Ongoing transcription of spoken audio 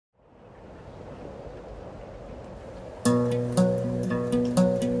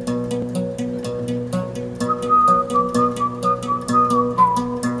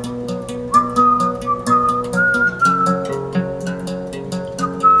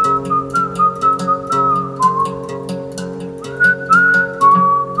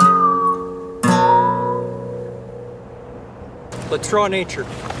Draw Nature.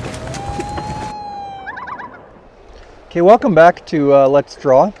 Okay, welcome back to Let's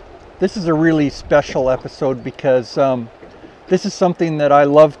Draw. This is a really special episode because this is something that I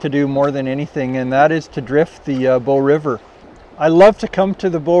love to do more than anything, and that is to drift the Bow River. I love to come to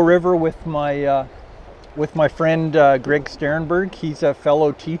the Bow River with my friend Greg Sterenberg. He's a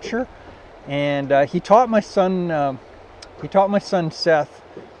fellow teacher, and he taught my son Seth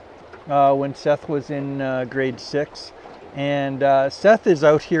when Seth was in grade 6, and Seth is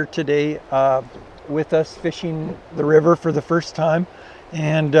out here today with us fishing the river for the first time,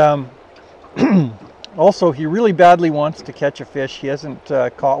 and also he really badly wants to catch a fish. He hasn't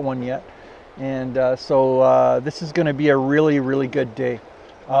caught one yet, and so this is going to be a really good day.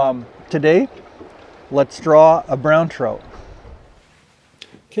 Today, let's draw a brown trout.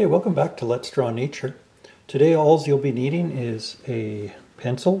 Okay, welcome back to Let's Draw Nature. Today all you'll be needing is a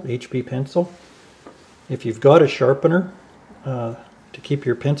pencil, HB pencil. If you've got a sharpener to keep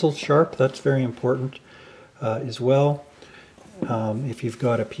your pencils sharp, that's very important as well. If you've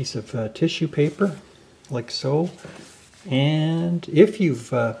got a piece of tissue paper, like so, and if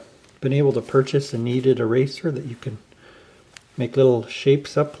you've been able to purchase a kneaded eraser that you can make little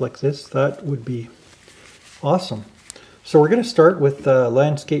shapes up like this, that would be awesome. So we're going to start with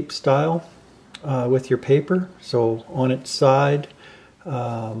landscape style with your paper, so on its side,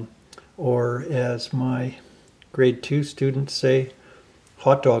 or as my grade 2 students say,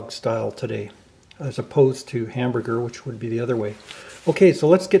 hot dog style today, as opposed to hamburger, which would be the other way. Okay, so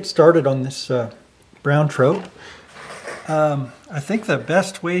let's get started on this brown trout. I think the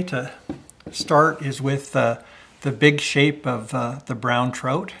best way to start is with the big shape of the brown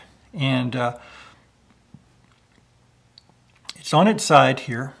trout, and it's on its side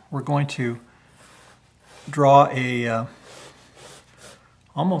here. We're going to draw a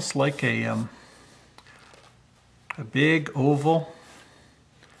almost like a big oval,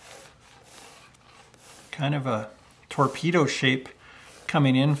 kind of a torpedo shape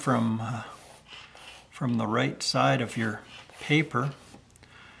coming in from the right side of your paper.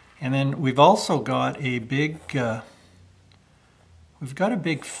 And then we've also got a big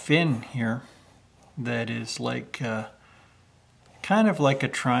fin here that is like kind of like a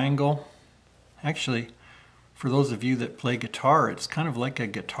triangle. Actually, for those of you that play guitar, it's kind of like a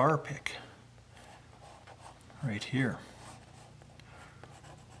guitar pick right here.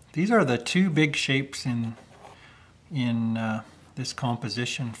 These are the two big shapes in this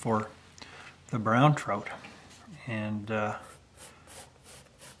composition for the brown trout, and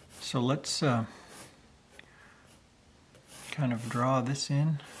so let's kind of draw this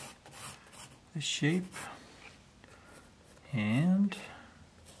in, this shape, and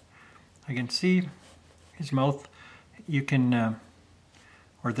I can see his mouth. You can,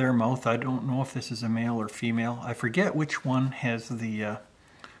 or their mouth, I don't know if this is a male or female. I forget which one has the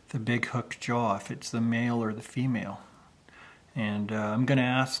big hooked jaw, if it's the male or the female. And I'm going to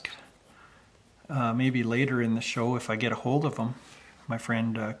ask maybe later in the show if I get a hold of him. My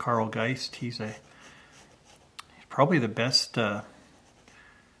friend Carl Geist, he's probably the best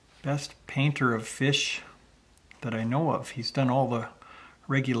painter of fish that I know of. He's done all the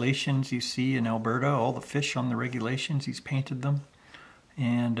regulations you see in Alberta, all the fish on the regulations, he's painted them.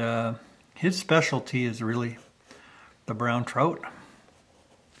 And his specialty is really the brown trout.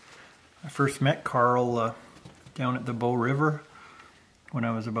 I first met Carl down at the Bow River when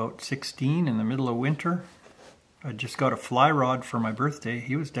I was about 16 in the middle of winter. I just got a fly rod for my birthday.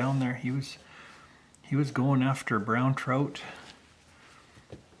 He was down there. He was going after brown trout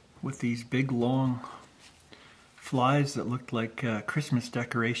with these big long flies that looked like Christmas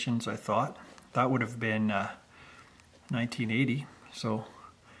decorations, I thought. That would have been 1980, so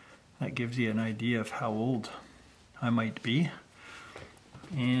that gives you an idea of how old I might be.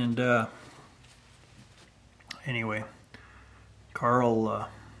 And anyway, Carl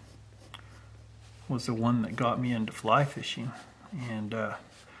was the one that got me into fly fishing, and I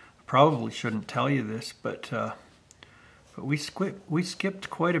probably shouldn't tell you this, but we skipped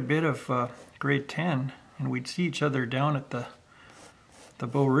quite a bit of grade 10, and we'd see each other down at the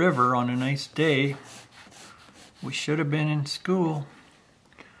Bow River on a nice day. We should have been in school.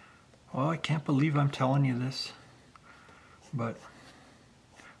 Well, I can't believe I'm telling you this, but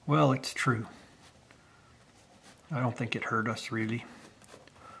well, it's true. I don't think it hurt us really.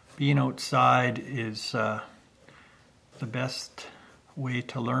 Being outside is the best way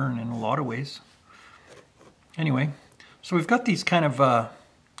to learn in a lot of ways. Anyway, so we've got these kind of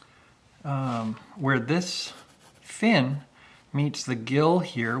where this fin meets the gill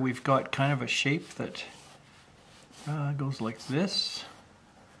here, we've got kind of a shape that goes like this.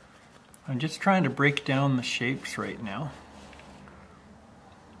 I'm just trying to break down the shapes right now.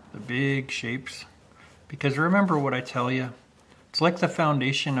 the big shapes. Because remember what I tell you, it's like the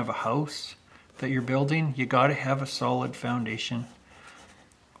foundation of a house that you're building. You got to have a solid foundation,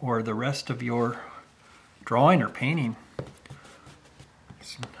 or the rest of your drawing or painting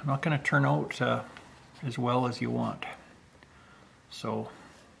is not going to turn out as well as you want. So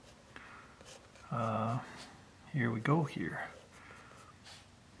here we go here.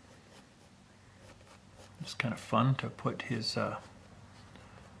 It's kind of fun to put his,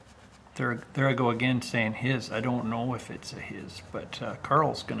 there I go again saying his. I don't know if it's a his, but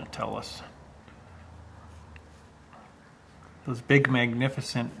Carl's going to tell us. Those big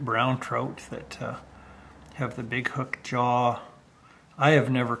magnificent brown trout that have the big hook jaw. I have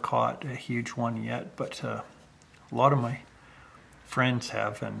never caught a huge one yet, but a lot of my friends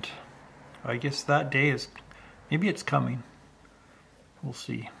have, and I guess that day is, maybe it's coming. We'll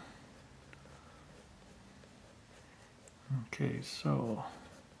see. Okay, so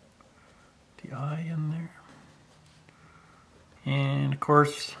the eye in there. And of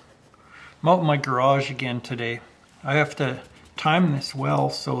course, I'm out in my garage again today. I have to time this well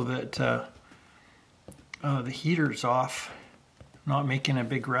so that the heater's off, not making a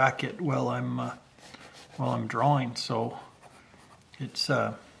big racket while I'm drawing. So it's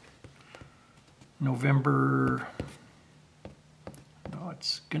November. No,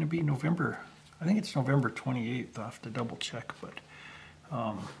 it's going to be November. I think it's November 28th. I'll have to double check, but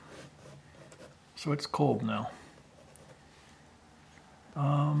so it's cold now.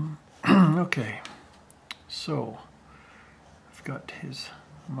 Okay, so I've got his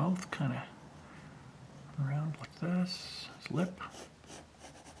mouth kind of around like this, his lip.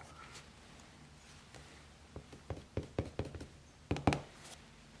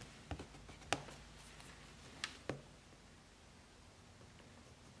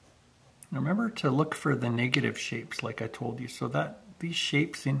 Remember to look for the negative shapes like I told you, so that these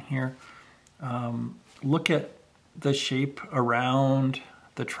shapes in here, look at the shape around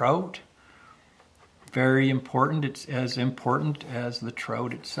the trout. Very important. It's as important as the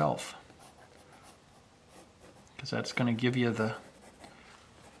trout itself, because that's going to give you the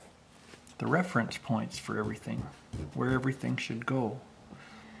reference points for everything, where everything should go.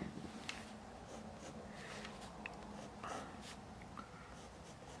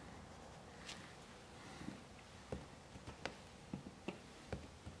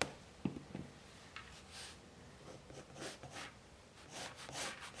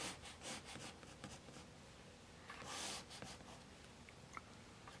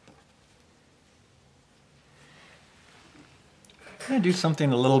 I'm going to do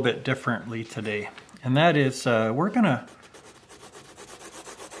something a little bit differently today, and that is we're gonna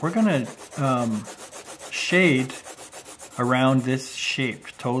shade around this shape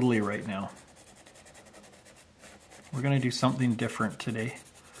totally right now. We're going to do something different today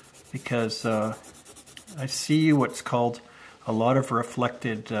because I see what's called a lot of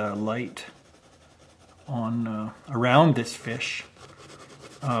reflected light on around this fish.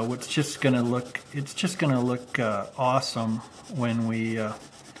 It's just going to look awesome when we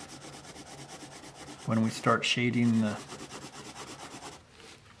start shading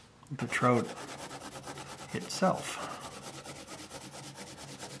the trout itself.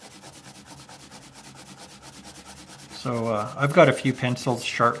 So I've got a few pencils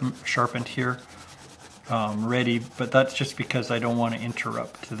sharpened here, ready, but that's just because I don't want to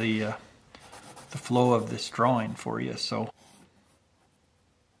interrupt the flow of this drawing for you. So.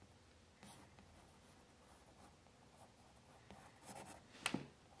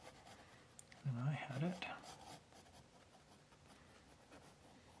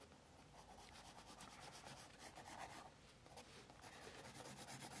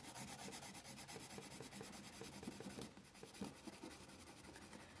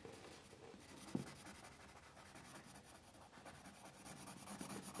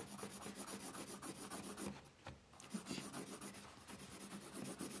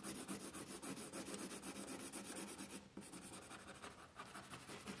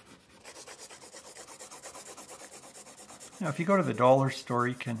 Now, if you go to the dollar store,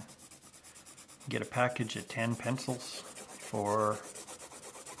 you can get a package of 10 pencils for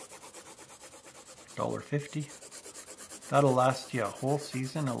 $1.50. That'll last you a whole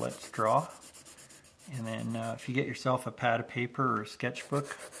season of Let's Draw. And then if you get yourself a pad of paper or a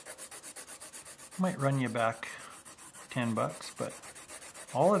sketchbook, it might run you back 10 bucks, but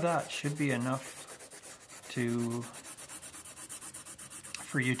all of that should be enough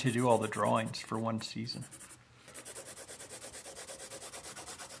for you to do all the drawings for one season.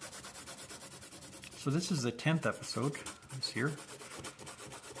 So this is the 10th episode this year.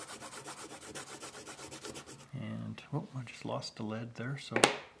 And, oh, I just lost the lead there, so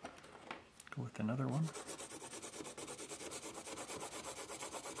with another one.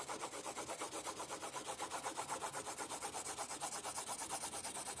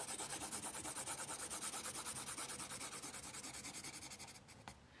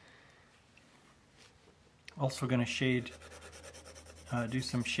 Also going to shade, do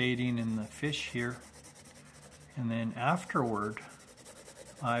some shading in the fish here, and then afterward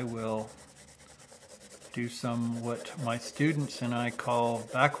I will do some what my students and I call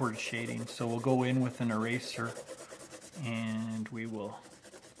backward shading. So we'll go in with an eraser and we will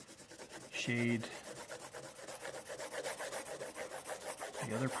shade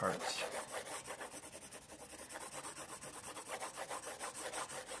the other parts.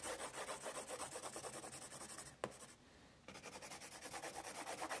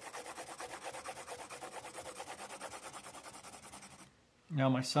 Now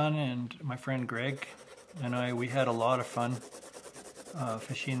my son and my friend Greg and we had a lot of fun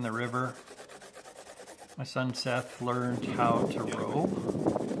fishing the river. My son Seth learned how to row,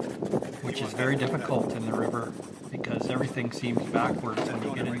 which is very difficult in the river because everything seems backwards when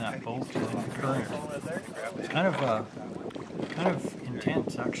you get in that boat and in the current. It's kind of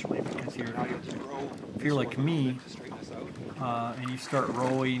intense actually, because if you're like me and you start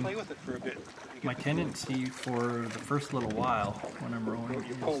rowing, my tendency for the first little while when I'm rowing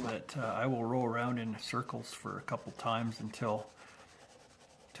is that I will row around in circles for a couple times until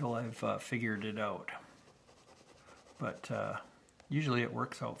I've figured it out. But usually it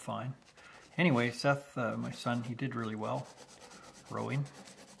works out fine. Anyway, Seth, my son, he did really well rowing.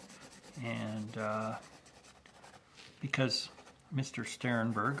 And because Mr.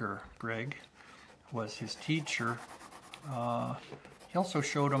 Sterenberg, or Greg, was his teacher, he also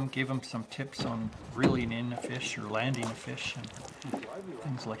showed him, gave him some tips on reeling in a fish or landing a fish and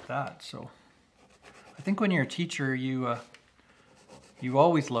things like that. So I think when you're a teacher, you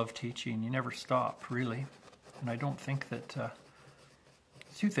always love teaching. You never stop, really. And I don't think that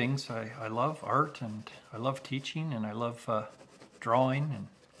two things. I love art and I love teaching and I love drawing and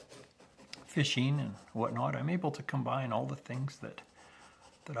fishing and whatnot. I'm able to combine all the things that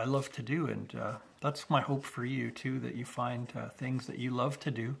I love to do, and that's my hope for you too, that you find things that you love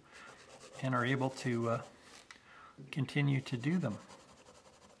to do and are able to continue to do them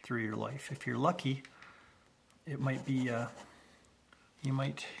through your life. If you're lucky, it might be you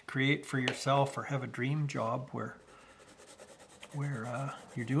might create for yourself or have a dream job where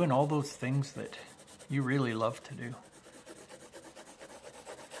you're doing all those things that you really love to do.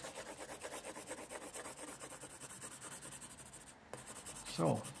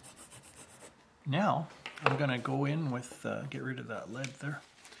 So now I'm going to go in with, get rid of that lead there.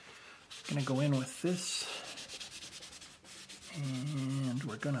 I'm going to go in with this, and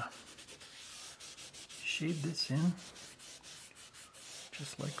we're going to shade this in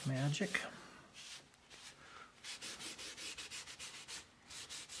just like magic.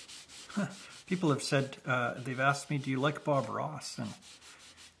 People have said, they've asked me, do you like Bob Ross? And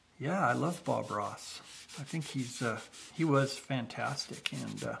yeah, I love Bob Ross. I think he was fantastic,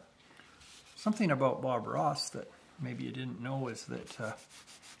 and something about Bob Ross that maybe you didn't know is that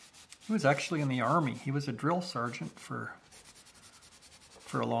he was actually in the Army. He was a drill sergeant for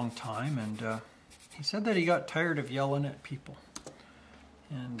a long time, and he said that he got tired of yelling at people.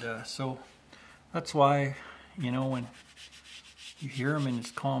 And so that's why, you know, when you hear him in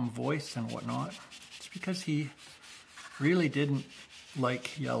his calm voice and whatnot, it's because he really didn't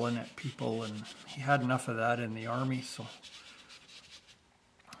like yelling at people, and he had enough of that in the Army. So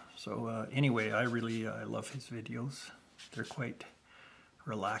anyway, I love his videos. They're quite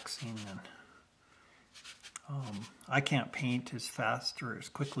relaxing, and I can't paint as fast or as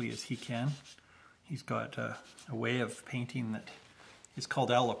quickly as he can. He's got a way of painting that is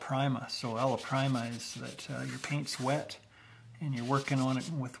called alla prima. So alla prima is that your paint's wet and you're working on it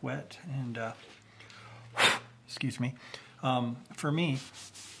with wet, and excuse me. For me,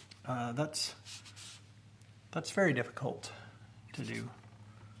 that's very difficult to do.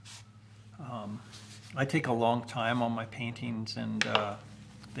 I take a long time on my paintings, and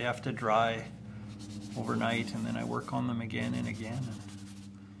they have to dry overnight, and then I work on them again and again. And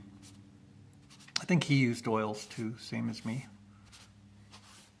I think he used oils too, same as me.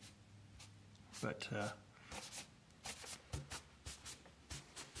 But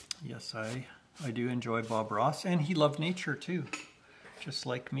yes, I do enjoy Bob Ross, and he loved nature too, just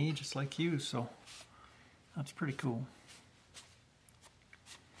like me, just like you, so that's pretty cool.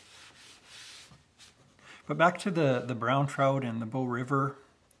 But back to the Brown Trout and the Bow River,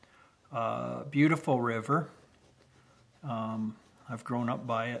 beautiful river. I've grown up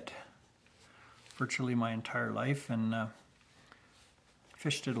by it virtually my entire life, and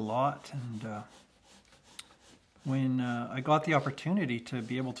fished it a lot, and when I got the opportunity to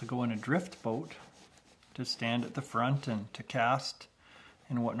be able to go in a drift boat, to stand at the front and to cast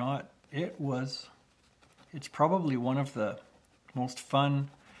and whatnot, it's probably one of the most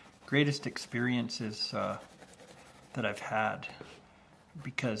fun, greatest experiences that I've had,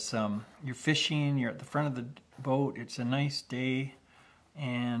 because you're fishing, you're at the front of the boat, it's a nice day,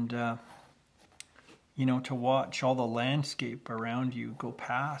 and you know, to watch all the landscape around you go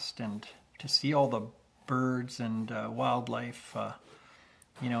past and to see all the birds and wildlife.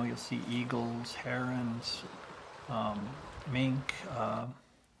 You know, you'll see eagles, herons, mink,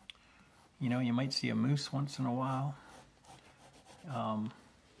 you know, you might see a moose once in a while. A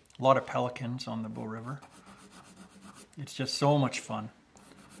lot of pelicans on the Bow River. It's just so much fun.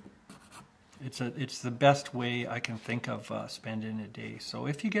 It's the best way I can think of spending a day. So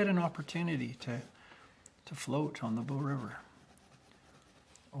if you get an opportunity to float on the Bow River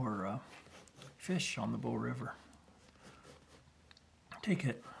or fish on the Bow River, take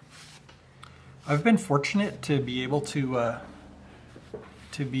it. I've been fortunate to be able to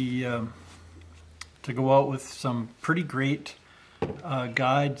go out with some pretty great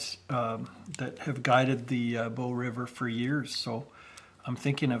guides that have guided the Bow River for years. So I'm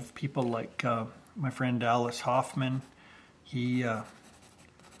thinking of people like my friend Dallas Hoffman. He's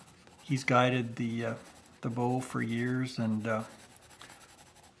guided the Bow for years, and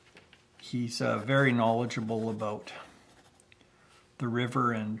he's very knowledgeable about the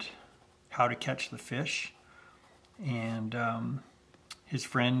river and how to catch the fish. And his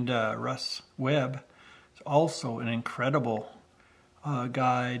friend Russ Webb is also an incredible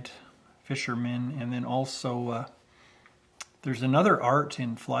guide, fisherman. And then also there's another art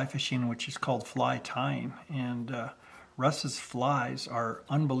in fly fishing which is called fly tying, and Russ's flies are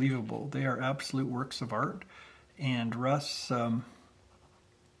unbelievable. They are absolute works of art, and Russ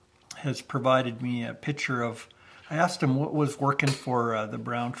has provided me a picture of, I asked him what was working for the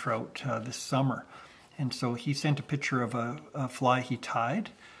brown trout this summer, and so he sent a picture of a fly he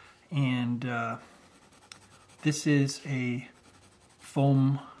tied, and this is a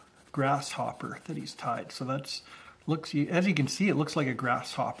foam grasshopper that he's tied. So that's, as you can see, it looks like a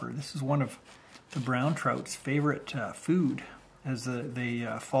grasshopper. This is one of the brown trout's favorite food. As they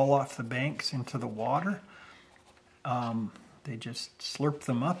fall off the banks into the water, they just slurp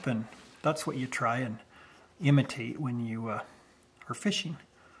them up, and that's what you try and imitate when you are fishing.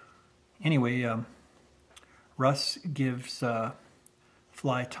 Anyway, Russ gives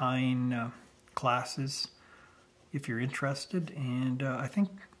fly tying classes if you're interested, and I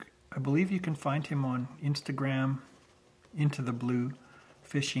believe you can find him on Instagram, Into the Blue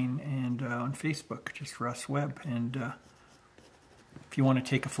Fishing, and on Facebook, just Russ Webb. And if you want to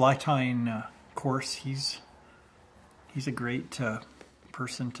take a fly tying course, he's a great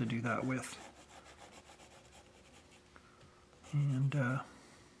person to do that with. And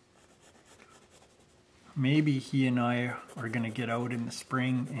maybe he and I are going to get out in the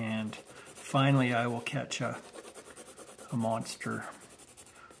spring, and finally I will catch a monster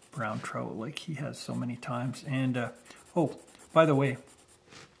brown trout like he has so many times. And oh, by the way,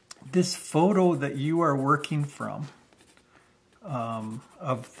 this photo that you are working from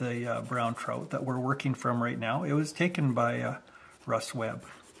of the brown trout that we're working from right now, it was taken by Russ Webb.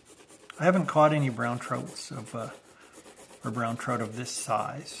 I haven't caught any brown trouts or brown trout of this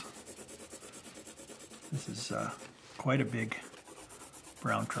size. This is quite a big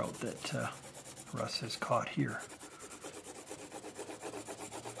brown trout that Russ has caught here.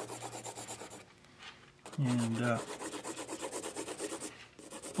 And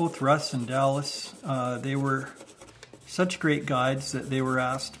both Russ and Dallas, they were such great guides that they were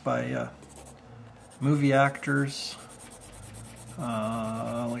asked by movie actors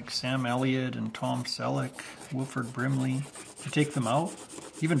like Sam Elliott and Tom Selleck, Wilford Brimley, to take them out.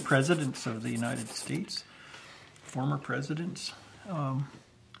 Even presidents of the United States, former presidents,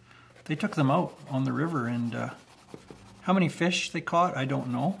 they took them out on the river. And how many fish they caught, I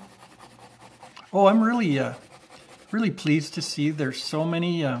don't know. Oh, I'm really pleased to see there's so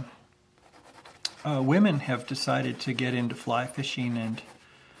many women have decided to get into fly fishing,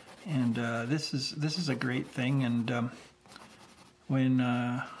 and this is a great thing. And when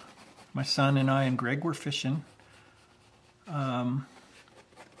my son and I and Greg were fishing, we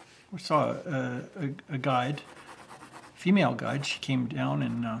saw a guide, female guide. She came down,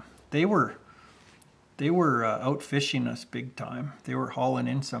 and they were out fishing us big time. They were hauling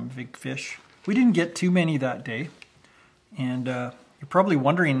in some big fish. We didn't get too many that day, and you're probably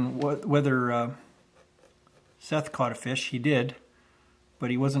wondering whether Seth caught a fish. He did,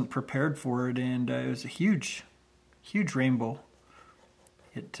 but he wasn't prepared for it, and it was a huge rainbow.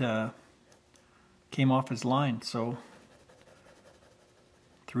 it came off his line, so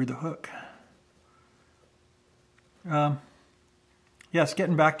threw the hook. Yes,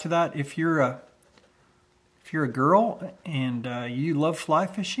 getting back to that, if you're a girl and you love fly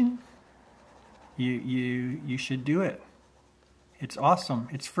fishing, you should do it. It's awesome.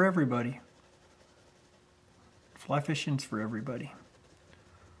 It's for everybody. Fly fishing's for everybody.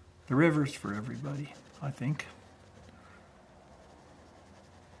 The river's for everybody, I think.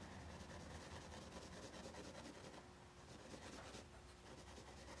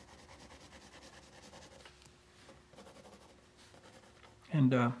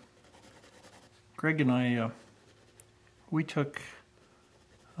 And Greg and I, we took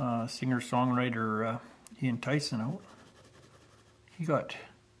singer-songwriter Ian Tyson out.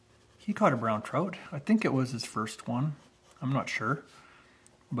 He caught a brown trout. I think it was his first one. I'm not sure,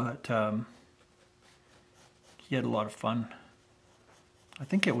 but he had a lot of fun. I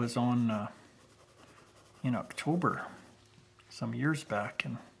think it was on in October, some years back,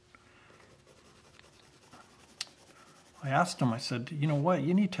 and I asked him, I said, you know what,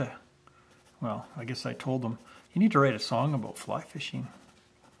 you need to, well, I guess I told him, you need to write a song about fly fishing.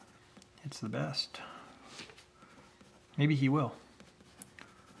 It's the best. Maybe he will.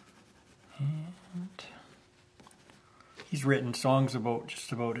 And he's written songs about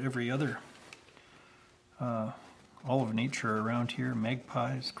just about every other, all of nature around here,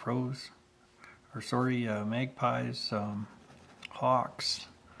 magpies, crows, or sorry, magpies, hawks,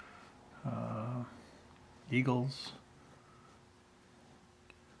 eagles,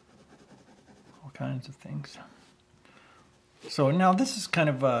 all kinds of things. So now this is kind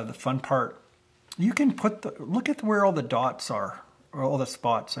of the fun part. You can put the, look at where all the dots are, or all the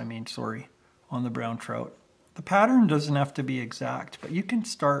spots, I mean, sorry, on the brown trout. The pattern doesn't have to be exact, but you can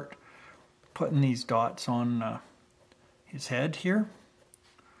start putting these dots on his head here.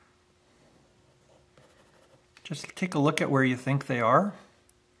 Just take a look at where you think they are.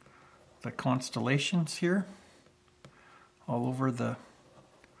 The constellations here, all over the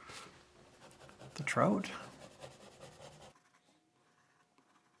trout.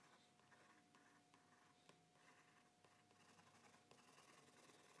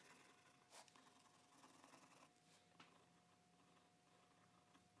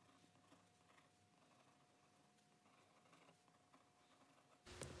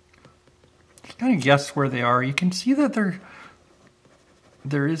 Just kind of guess where they are. You can see that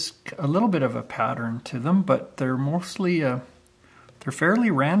there is a little bit of a pattern to them, but they're mostly they're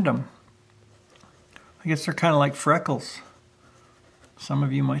fairly random. I guess they're kind of like freckles. Some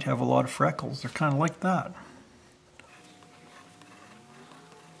of you might have a lot of freckles. They're kind of like that.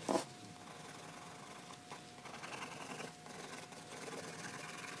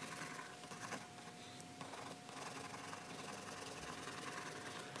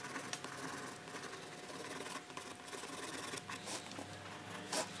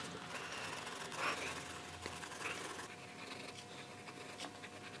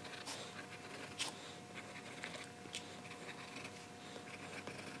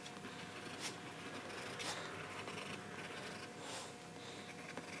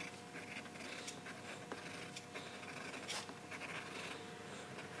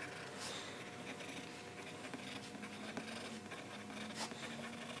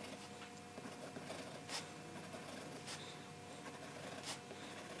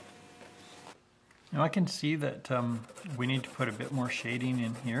 Now I can see that we need to put a bit more shading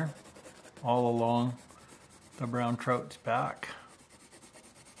in here, all along the brown trout's back,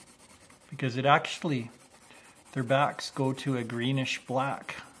 because it actually, their backs go to a greenish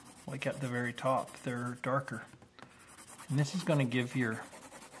black, like at the very top. They're darker. And this is going to give your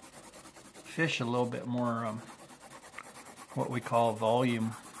fish a little bit more what we call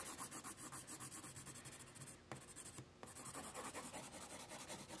volume.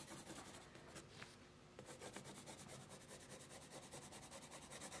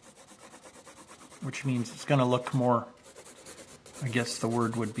 Which means it's going to look more, I guess the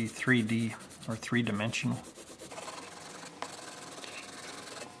word would be 3D or three-dimensional.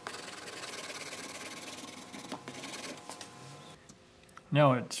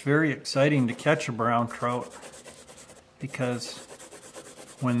 Now it's very exciting to catch a brown trout, because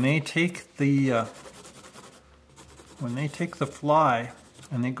when they take the fly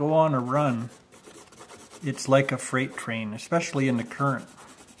and they go on a run, it's like a freight train, especially in the current.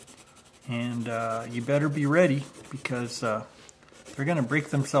 And you better be ready, because they're going to break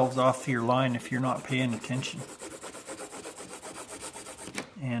themselves off your line if you're not paying attention.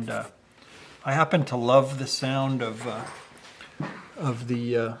 And I happen to love the sound of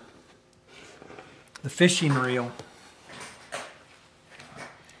the fishing reel.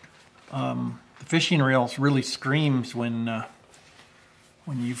 The fishing reels really screams when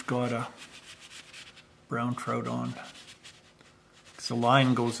you've got a brown trout on. 'Cause the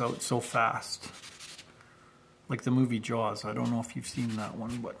line goes out so fast. Like the movie Jaws. I don't know if you've seen that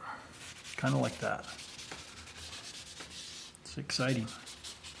one, but kind of like that. It's exciting.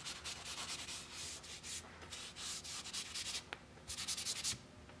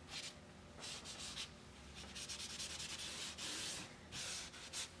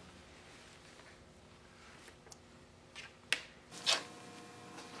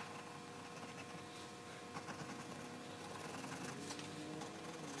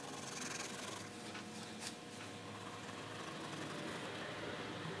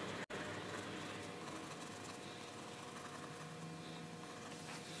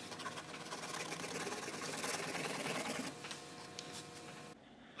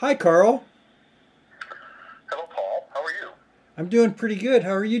 Hi, Carl. Hello, Paul. How are you? I'm doing pretty good.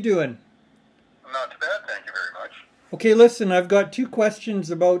 How are you doing? Not too bad, thank you very much. Okay, listen, I've got two questions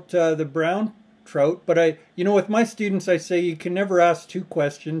about the brown trout, but with my students, I say you can never ask two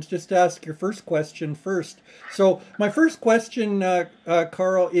questions. Just ask your first question first. So my first question,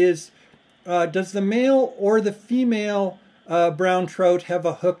 Carl, is does the male or the female brown trout have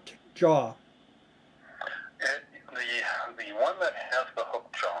a hooked jaw? The one that has the hook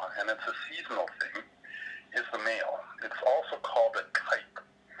jaw, and it's a seasonal thing, is the male. It's also called a kype,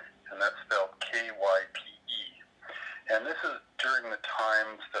 and that's spelled K-Y-P-E. And this is during the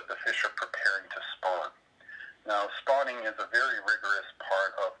times that the fish are preparing to spawn. Now, spawning is a very rigorous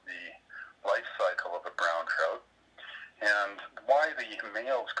part of the life cycle of a brown trout. And why the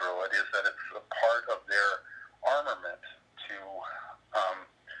males grow it is that it's a part of their armament to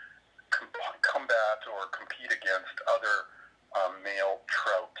combat or compete against other male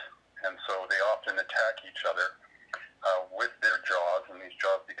trout. And so they often attack each other with their jaws, and these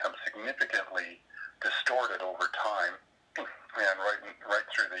jaws become significantly distorted over time and right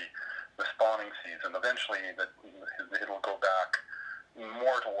through the spawning season. Eventually it'll go back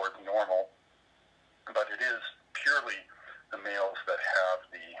more towards normal, but it is purely the males that have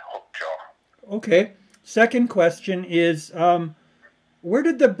the hook jaw. Okay. Second question is, where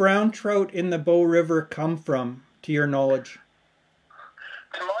did the brown trout in the Bow River come from, to your knowledge?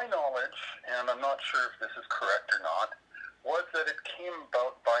 To my knowledge, and I'm not sure if this is correct or not, was that it came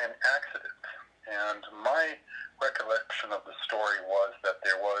about by an accident. And my recollection of the story was that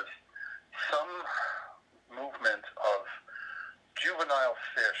there was some movement of juvenile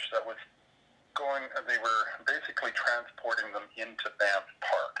fish that was they were basically transporting them into Banff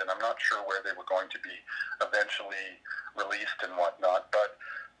Park, and I'm not sure where they were going to be eventually released and whatnot, but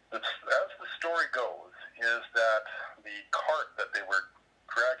as the story goes, is that the cart that they were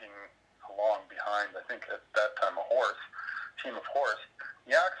dragging along behind, I think at that time team of horse,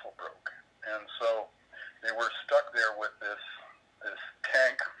 the axle broke, and so they were stuck there with this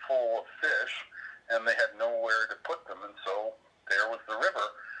tank full of fish, and they had nowhere to put them, and so there was the river.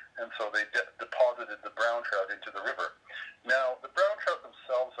 And so they deposited the brown trout into the river. Now, the brown trout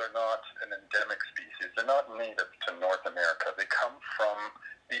themselves are not an endemic species. They're not native to North America. They come from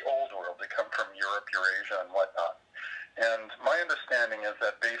the old world. They come from Europe, Eurasia, and whatnot. And my understanding is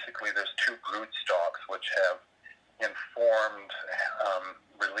that basically there's two brood stocks which have informed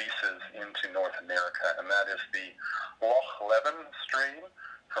releases into North America, and that is the Loch Leven strain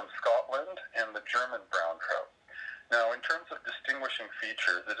from Scotland and the German brown trout. Now, in terms of distinguishing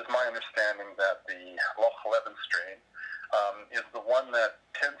features, it is my understanding that the Loch Leven strain is the one that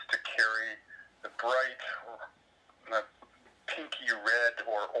tends to carry the bright pinky red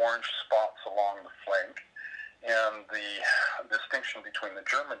or orange spots along the flank. And the distinction between the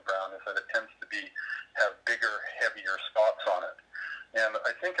German brown is that it tends to have bigger, heavier spots on it. And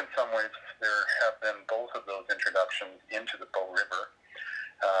I think in some ways there have been both of those introductions into the Bow River.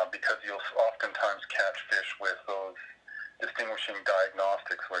 Because you'll oftentimes catch fish with those distinguishing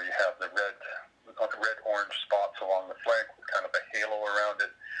diagnostics where you have the red-orange spots along the flank with kind of a halo around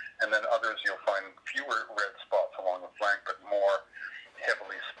it, and then others you'll find fewer red spots along the flank but more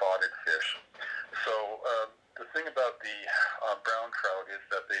heavily spotted fish. So the thing about the brown trout is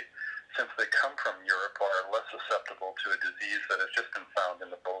that since they come from Europe, are less susceptible to a disease that has just been found in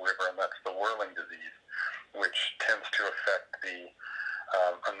the Bow River, and that's the whirling disease, which tends to affect the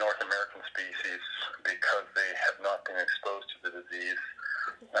North American species because they have not been exposed to the disease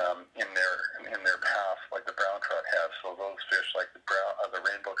in their past, like the brown trout have. So those fish, like the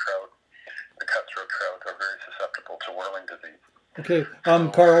rainbow trout, the cutthroat trout, are very susceptible to whirling disease. Okay,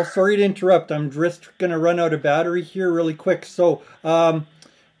 Carl, sorry to interrupt. I'm just going to run out of battery here really quick. So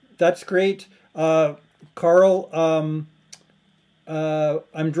that's great. Carl,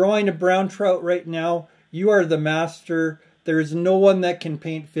 I'm drawing a brown trout right now. You are the master. There's no one that can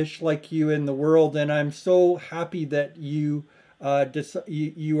paint fish like you in the world, and I'm so happy that you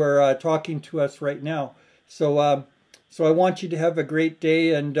you are talking to us right now. So so I want you to have a great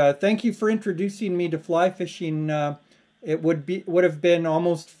day, and thank you for introducing me to fly fishing. It would have been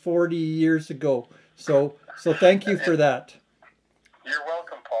almost 40 years ago. So thank you for that. You're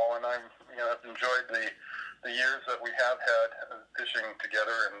welcome, Paul, and I've enjoyed the years that we have had fishing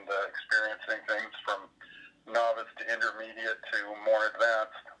together and experiencing things from novice to intermediate to more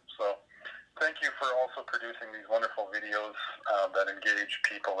advanced. So thank you for also producing these wonderful videos that engage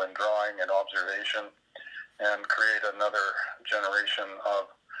people in drawing and observation and create another generation of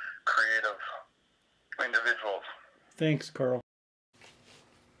creative individuals. Thanks, Carl.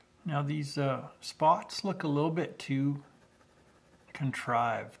 Now these spots look a little bit too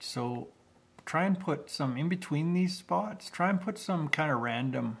contrived, so try and put some in between these spots. Try and put some kind of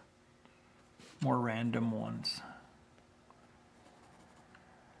random, more random ones.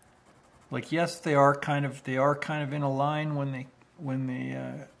 Like, yes, they are kind of in a line when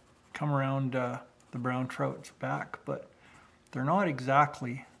they come around the brown trout's back, but they're not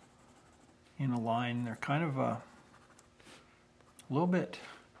exactly in a line. They're kind of a little bit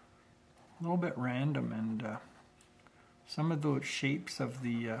random, and some of those shapes of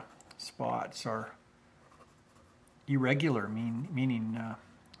the spots are irregular, meaning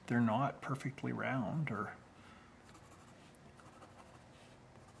they're not perfectly round. Or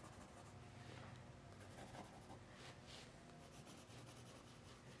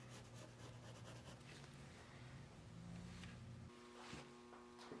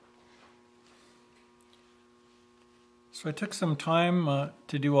so I took some time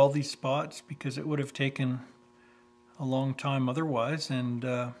to do all these spots because it would have taken a long time otherwise. And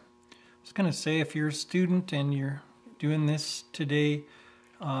I was going to say, if you're a student and you're doing this today,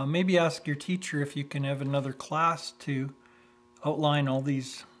 maybe ask your teacher if you can have another class to outline all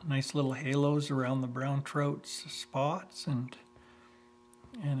these nice little halos around the brown trout's spots, and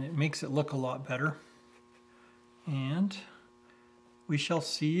it makes it look a lot better. And we shall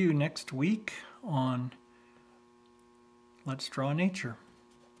see you next week on Let's Draw Nature.